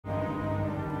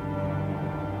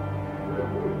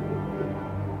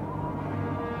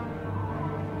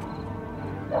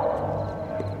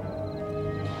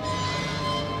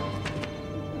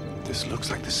looks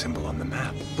like the symbol on the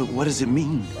map. But what does it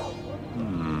mean?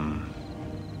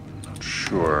 Not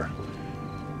sure.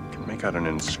 I can make out an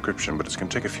inscription, but it's going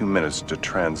to take a few minutes to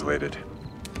translate it.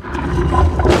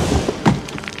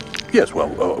 Yes,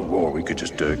 well, or we could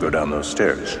just go down those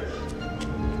stairs.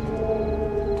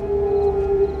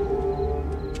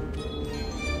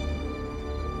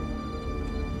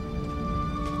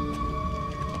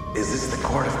 Is this the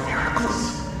Court of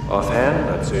Miracles? Offhand,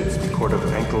 I'd say it's the Court of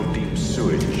Ankle-Deep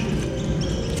Sewage.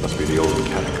 Must be the old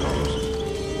catacombs.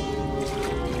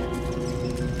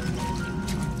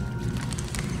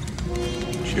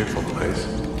 Cheerful place.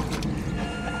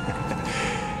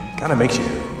 Kinda makes you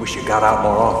wish you got out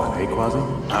more often, eh, Quasi?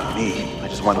 Not me. I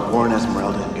just want to warn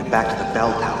Esmeralda and get back to the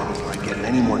bell tower before I get in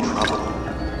any more trouble.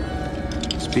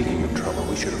 Speaking of trouble,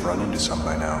 we should have run into some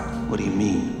by now. What do you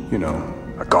mean? You know,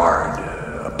 a guard,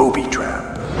 a booby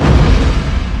trap,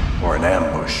 or an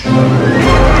ambush.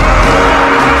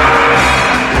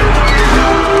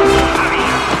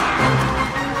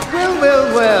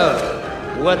 Well,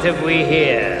 what have we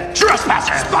here?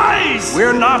 Trespassers! Spies!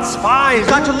 We're not spies!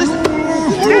 Got to listen!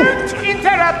 Don't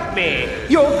interrupt me!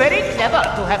 You're very clever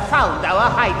to have found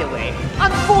our hideaway.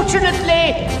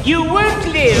 Unfortunately, you won't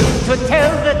live to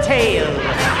tell the tale.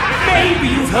 Maybe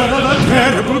you've heard of the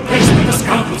terrible place where the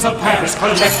scoundrels of Paris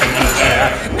collecting the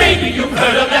hair. Maybe you've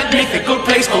heard of that mythical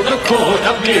place called the Court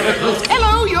of Miracles.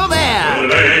 Hello, you're there! The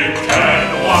lame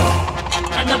can walk,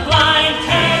 and the blind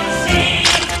can see.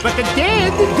 But the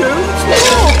dead don't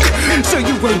walk, so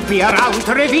you won't be around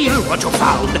to reveal what you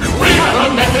found. We have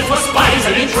a method for spies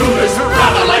and intruders,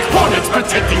 rather like hornets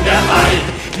protecting their hide.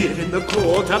 Here in the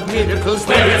Court of Miracles,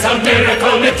 Where it's a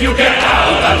miracle if you get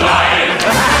out alive.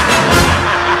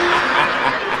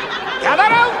 Gather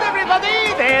round,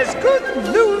 everybody! There's good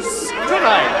news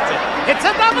tonight. It's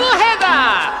a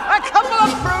double-header! A couple of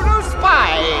Frollo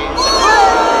spies!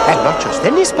 And not just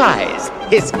any spies.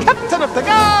 His captain of the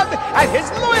guard and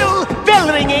his loyal,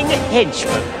 bell-ringing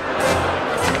henchman.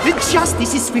 The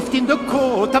justice is swift in the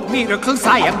Court of Miracles.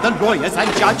 I am the lawyers and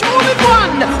judge all in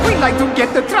one. We like to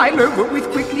get the trial over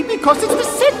with quickly because it's the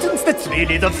sentence that's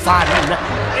really the fun.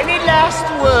 Any last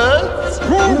words?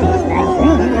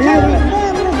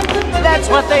 That's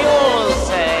what they all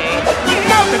say.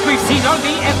 Now that we've seen all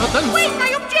the evidence... Wait,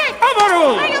 I object!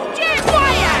 Overruled! I object!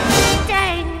 Quiet!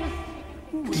 Dang!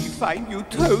 We find you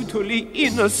totally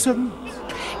innocent,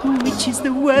 which is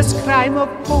the worst crime of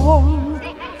all.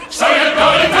 So you're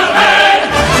going to bed!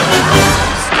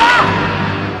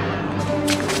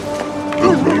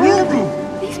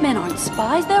 These men aren't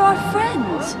spies, they're our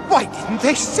friends. Why didn't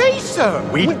they say so?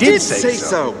 We did say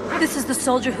so. This is the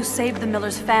soldier who saved the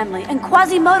Miller's family, and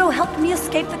Quasimodo helped me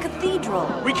escape the cathedral.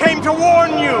 We came to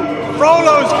warn you!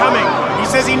 Frollo's coming! He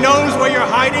says he knows where you're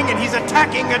hiding, and he's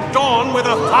attacking at dawn with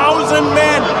 1,000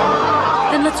 men!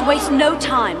 Then let's waste no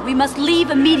time. We must leave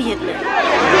immediately.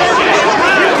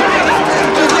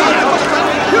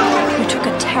 You took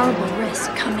a terrible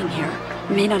risk coming here.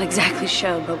 It may not exactly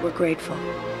show, but we're grateful.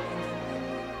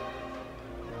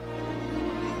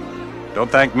 Don't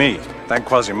thank me. Thank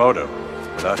Quasimodo.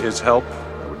 Without his help,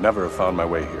 I would never have found my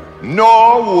way here.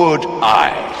 Nor would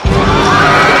I.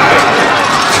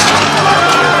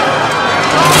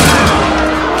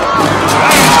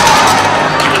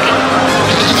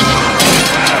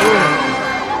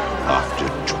 After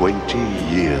 20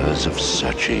 years of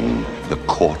searching, the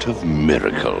Court of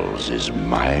Miracles is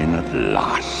mine at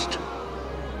last.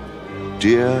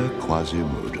 Dear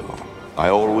Quasimodo, I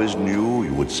always knew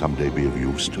you would someday be of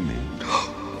use to me.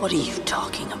 What are you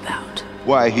talking about?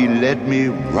 Why, he led me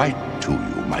right to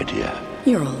you, my dear.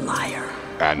 You're a liar.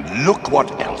 And look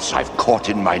what else I've caught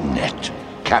in my net.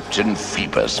 Captain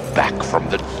Phoebus back from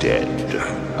the dead.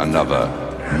 Another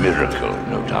miracle,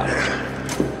 no doubt.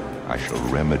 I shall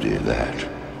remedy that.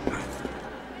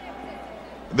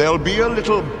 There'll be a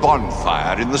little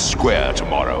bonfire in the square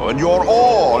tomorrow, and you're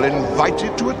all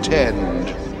invited to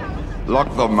attend. Lock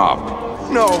them up.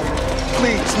 No,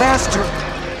 please, Master.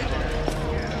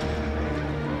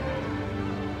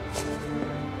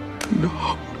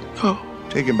 No.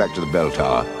 Take him back to the bell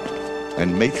tower,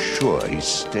 and make sure he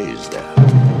stays there.